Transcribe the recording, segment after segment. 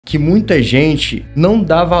que muita gente não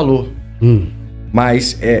dá valor.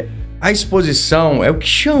 Mas a exposição é o que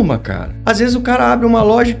chama, cara. Às vezes o cara abre uma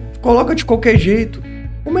loja, coloca de qualquer jeito.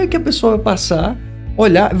 Como é que a pessoa vai passar,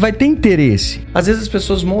 olhar, vai ter interesse? Às vezes as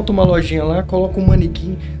pessoas montam uma lojinha lá, colocam um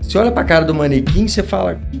manequim. Você olha pra cara do manequim, você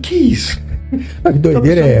fala, que é isso? Que doideira então, a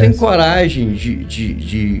pessoa é não tem essa? coragem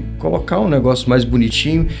de colocar um negócio mais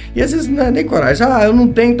bonitinho. E às vezes não é nem coragem. Eu não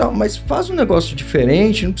tenho tal. Mas faz um negócio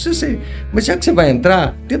diferente. Não precisa ser... Mas já que você vai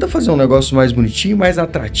entrar, tenta fazer um negócio mais bonitinho, mais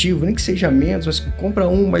atrativo. Nem que seja menos, mas compra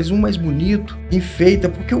um mais bonito. Enfeita.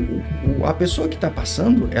 Porque a pessoa que tá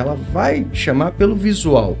passando, ela vai chamar pelo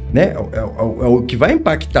visual, né? É o que vai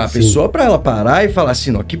impactar a pessoa para ela parar e falar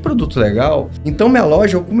assim, ó, que produto legal. Então minha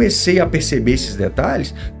loja, eu comecei a perceber esses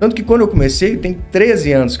detalhes. Tanto que quando eu comecei, tem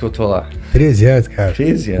 13 anos que eu tô lá. 13 anos, cara?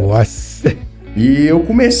 13 anos. Nossa. E eu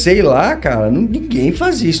comecei lá, cara, ninguém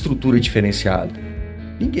fazia estrutura diferenciada.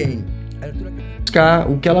 Ninguém.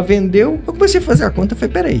 O que ela vendeu, eu comecei a fazer a conta,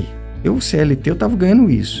 falei, peraí, eu CLT, eu tava ganhando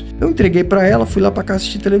isso. Eu entreguei pra ela, fui lá pra casa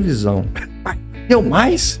assistir televisão. Deu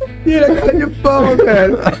mais? Tira a cara de pau,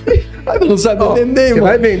 velho. Eu não sabe vender, mano. Você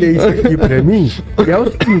vai vender isso aqui pra mim? É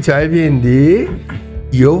o seguinte, você vai vender...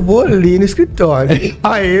 E eu vou ali no escritório.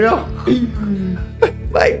 Aí, ó.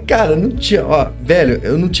 Mas, cara, não tinha... Ó, velho,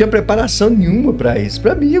 eu não tinha preparação nenhuma pra isso.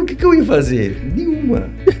 Pra mim, o que eu ia fazer? Nenhuma.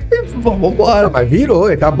 Vambora. Mas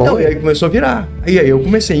virou, tá bom. Não, e aí começou a virar. E aí eu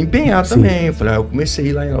comecei a empenhar também. Eu falei, eu comecei a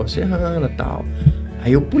ir lá em Nova Serrana e tal.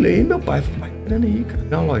 Aí eu pulei, meu pai falou, vai grana aí, cara,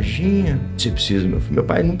 dá uma lojinha. Você precisa, meu filho. Meu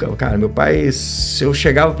pai nunca... Cara, meu pai, se eu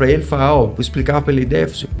chegava pra ele, falava, eu explicava pra ele a ideia, eu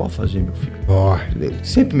falei, você pode fazer, meu filho. Ele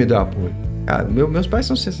sempre me deu apoio. Cara, meus pais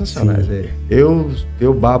são sensacionais, velho.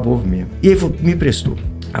 Eu babo ovo mesmo. E ele me emprestou.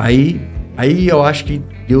 Aí eu acho que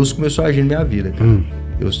Deus começou a agir na minha vida, cara.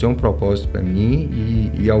 Deus tem um propósito pra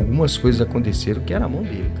mim e algumas coisas aconteceram que era a mão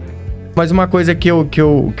dele, cara. Mas uma coisa que eu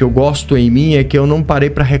gosto em mim é que eu não parei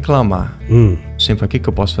pra reclamar. Sempre falei, o que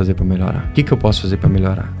eu posso fazer pra melhorar? O que eu posso fazer pra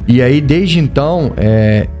melhorar? E aí, desde então,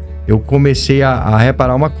 eu comecei a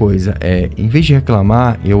reparar uma coisa. Em vez de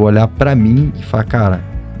reclamar, eu olhar pra mim e falar,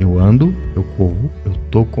 cara, eu ando, eu corro, eu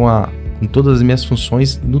tô com todas as minhas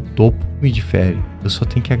funções no topo, me difere. Eu só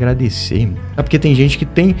tenho que agradecer, irmão. É porque tem gente que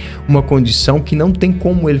tem uma condição que não tem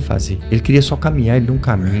como ele fazer. Ele queria só caminhar, ele não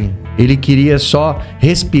caminha. Ele queria só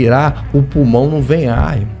respirar, o pulmão não vem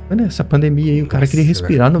ar, irmão. Olha essa pandemia aí, o cara queria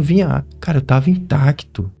respirar, não vinha ar. Cara, eu tava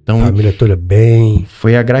intacto. Então, família toda bem.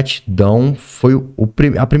 Foi a gratidão, foi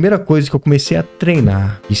a primeira coisa que eu comecei a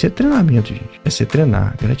treinar. Isso é treinamento, gente. É ser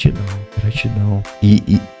treinar, gratidão.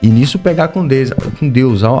 E nisso pegar com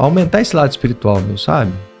Deus, aumentar esse lado espiritual, meu,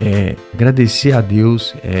 sabe? Agradecer a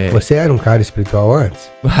Deus. Você era um cara espiritual antes?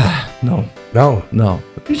 Não. Não? Não.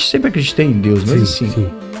 Eu sempre acreditei em Deus, mas sim.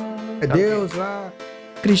 É Deus lá.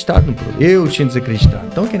 Acreditado no produto. Eu tinha desacreditado.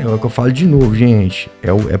 Então, que negócio que eu falo de novo, gente,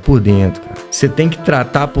 é por dentro, cara. Você tem que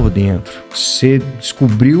tratar por dentro. Você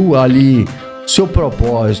descobriu ali o seu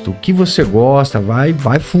propósito, o que você gosta,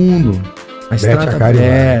 vai fundo. Mas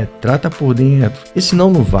trata por dentro. E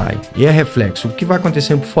senão não vai. E é reflexo. O que vai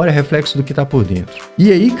acontecendo por fora é reflexo do que tá por dentro.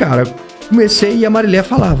 E aí, cara, comecei e a Marilé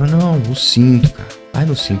falava, não, o cinto, cara. Vai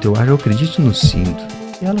no cinto, eu acredito no cinto.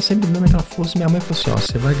 E ela sempre me dando aquela força. Minha mãe falou assim, ó,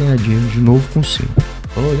 você vai ganhar dinheiro de novo com o cinto.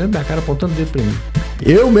 Falou, olhando minha cara, apontando o dedo pra mim.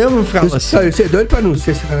 Eu mesmo ficava assim. Você é doido pra não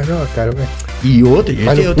ser, você fala, não, cara, velho. E outra,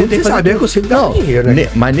 eu tentei fazer... saber que eu sei que dá dinheiro, né?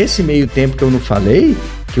 Mas nesse meio tempo que eu não falei,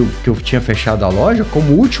 que eu tinha fechado a loja,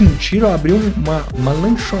 como último tiro, eu abri uma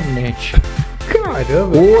lanchonete.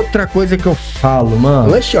 Caramba. Outra coisa que eu falo,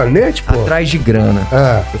 mano. Lanchonete, pô? Atrás de grana.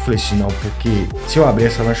 Eu falei assim, não, porque se eu abrir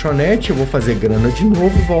essa lanchonete, eu vou fazer grana de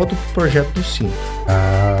novo e volto pro projeto do cinto.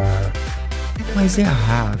 Mas é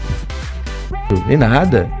errado. Nem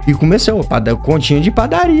nada. E começou a continha de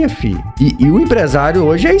padaria, filho. E o empresário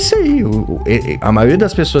hoje é isso aí. A maioria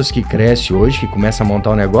das pessoas que cresce hoje, que começa a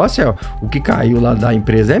montar um negócio, o que caiu lá da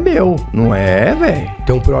empresa é meu. Não é, velho?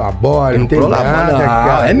 Tem um prolabore, não tem nada,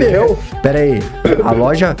 cara. É meu. Pera aí. A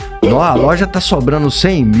loja tá sobrando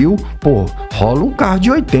 100 mil, pô, rola um carro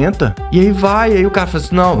de 80. E aí o cara fala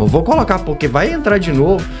assim, não, eu vou colocar porque vai entrar de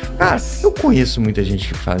novo. Cara, eu conheço muita gente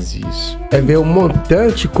que faz isso. É ver o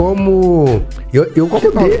montante como... Eu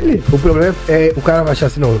como dele. O problema é o cara vai achar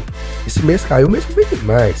assim, não, esse mês caiu, o mês que vem tem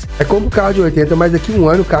mais. É como o carro de 80, mas daqui um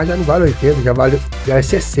ano o carro já não vale 80, já é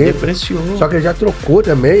 60. Depreciou. Só que ele já trocou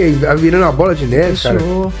também, aí vai virando uma bola de neve, cara.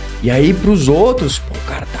 E aí pros outros, pô, o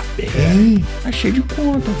cara tá bem, tá cheio de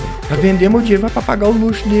conta, velho. Tá vendendo meu dinheiro, vai pra pagar o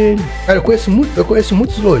luxo dele. Cara, eu conheço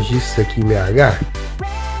muitos lojistas aqui em BH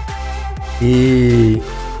e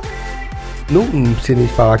não sei nem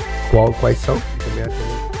falar quais são, também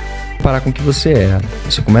parar com o que você era.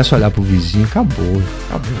 Você começa a olhar pro vizinho, acabou.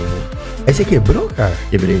 Aí você quebrou, cara?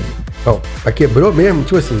 Quebrei. Não, mas quebrou mesmo?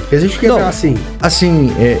 Tipo assim, existe quebrar assim.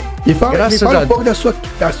 Assim, Me fala um pouco da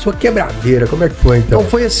sua quebradeira, como é que foi então? Então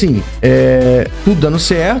foi assim, tudo dando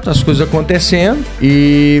certo, as coisas acontecendo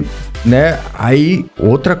e, né, aí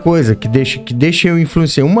outra coisa que deixa eu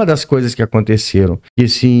influenciar, uma das coisas que aconteceram, que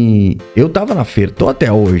assim, eu tava na feira, tô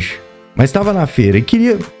até hoje, mas tava na feira e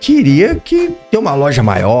queria que ter uma loja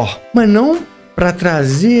maior, mas não pra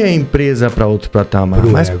trazer a empresa pra outro patamar,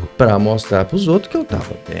 mas pra mostrar pros outros que eu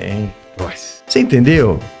tava bem. Nossa. Você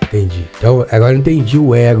entendeu? Entendi. Então, agora eu entendi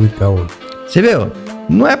o ego, então. Você viu?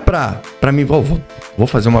 Não é pra mim, vou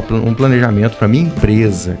fazer um planejamento pra minha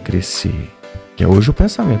empresa crescer. Que é hoje o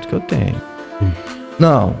pensamento que eu tenho.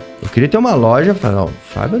 Não, eu queria ter uma loja, falar, ó, o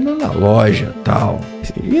Fábio é dono da loja, tal.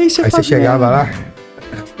 E aí você chegava lá,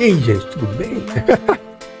 e aí, gente, tudo bem?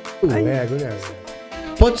 O ego, né?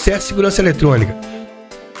 Ponto certo, segurança eletrônica.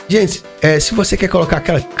 Gente, se você quer colocar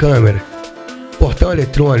aquela câmera, portão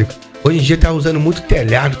eletrônico, hoje em dia tá usando muito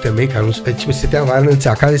telhado também, cara. Tipo, você tem uma varanda na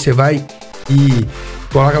sua casa e você vai e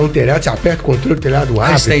coloca no telhado, você aperta o controle do telhado,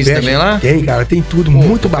 abre, você tem isso também lá? Tem, cara, tem tudo,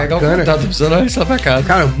 muito bacana. Tá precisando olhar só pra casa.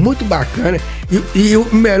 Cara, muito bacana. E o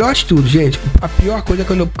melhor de tudo, gente, a pior coisa é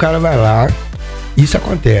quando o cara vai lá, isso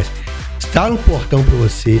acontece. Instala um portão pra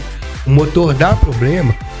você, o motor dá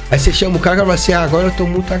problema, aí você chama o cara e fala assim, agora eu tô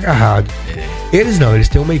muito agarrado. Eles não, eles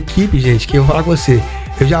têm uma equipe, gente, que eu vou falar com você,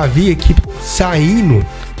 eu já vi a equipe saindo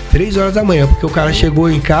 3 horas da manhã, porque o cara chegou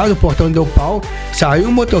em casa, o portão deu pau, saiu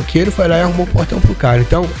um motoqueiro, foi lá e arrumou o portão pro cara.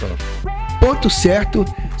 Então, ponto certo,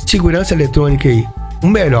 segurança eletrônica aí. O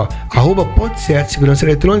melhor, @ponto certo, segurança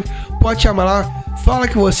eletrônica. Pode chamar lá, fala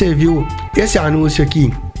que você viu esse anúncio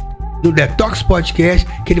aqui no Detox Podcast,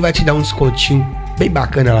 que ele vai te dar um descontinho bem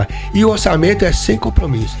bacana lá. E o orçamento é sem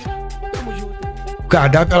compromisso. O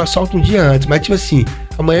cardápio ela solta um dia antes, mas tipo assim,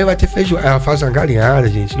 amanhã vai ter feijoada. Ela faz uma galinhada,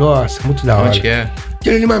 gente. Nossa, muito da hora. Onde que é?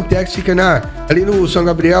 Aquele de marmitex fica ali no São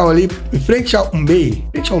Gabriel, ali em frente ao MEI.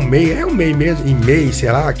 Frente ao MEI, é o MEI mesmo, em MEI,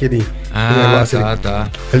 sei lá, aquele negócio ali. Tá.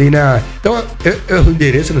 Ali na... Então, o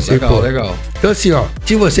endereço, eu não sei qual. Legal. Então assim, ó,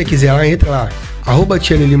 se você quiser lá, entra lá,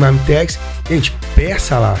 @lili marmitex. Gente,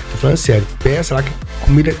 peça lá, tô falando sério, peça lá que a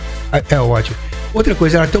comida é ótima. Outra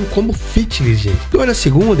coisa, ela tem um combo fitness, gente. Toda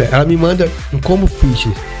segunda, ela me manda um combo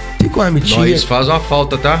fitness. Tem com a mitinha. Isso faz uma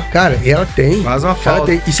falta, tá? Cara, ela tem. Faz uma falta.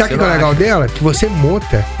 Tem. E sabe o que é legal dela? Que você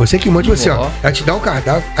monta. Você que monta, você, ó. Ela te dá um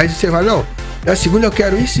cardápio. Aí você vai, não. Na segunda eu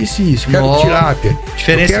quero isso. Quero tilápia.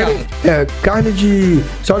 Diferenciado. Carne de...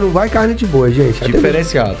 Só não vai carne de boi, gente.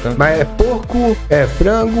 Diferenciado, tá? Mas é porco,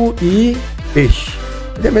 frango e peixe.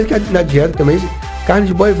 Até mesmo que na dieta também, carne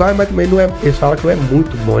de boi vai, mas também não é... Eles falam que não é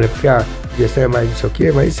muito bom, né? Porque a digestão é mais não sei o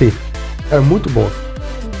quê, mas sim. É muito bom.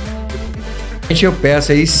 Gente, eu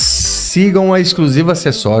peço aí, sigam a Exclusiva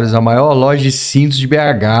Acessórios, a maior loja de cintos de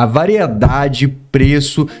BH, variedade,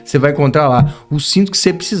 preço, você vai encontrar lá o cinto que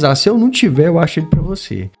você precisar. Se eu não tiver, eu acho ele pra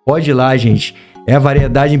você. Pode ir lá, gente. É a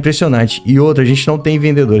variedade impressionante. E outra, a gente não tem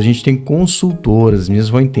vendedor, a gente tem consultoras. As meninas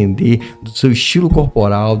vão entender do seu estilo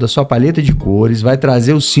corporal, da sua paleta de cores, vai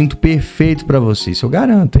trazer o cinto perfeito pra você. Isso eu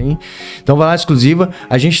garanto, hein? Então vai lá, Exclusiva.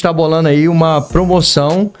 A gente tá bolando aí uma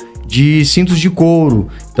promoção de cintos de couro.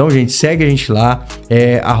 Então, gente, segue a gente lá.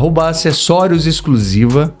 @acessórios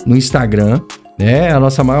exclusiva no Instagram. É a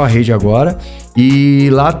nossa maior rede agora. E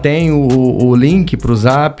lá tem o link pro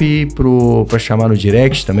Zap, pra chamar no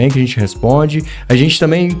direct também, que a gente responde. A gente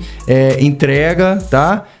também entrega,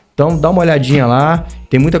 tá? Então dá uma olhadinha lá.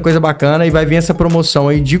 Tem muita coisa bacana e vai vir essa promoção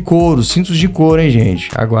aí de couro, cintos de couro, hein, gente?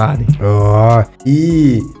 Aguardem.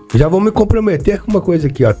 E já vou me comprometer com uma coisa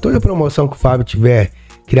aqui, ó. Toda promoção que o Fábio tiver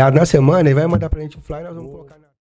criado na semana, ele vai mandar pra gente um flyer, nós vamos colocar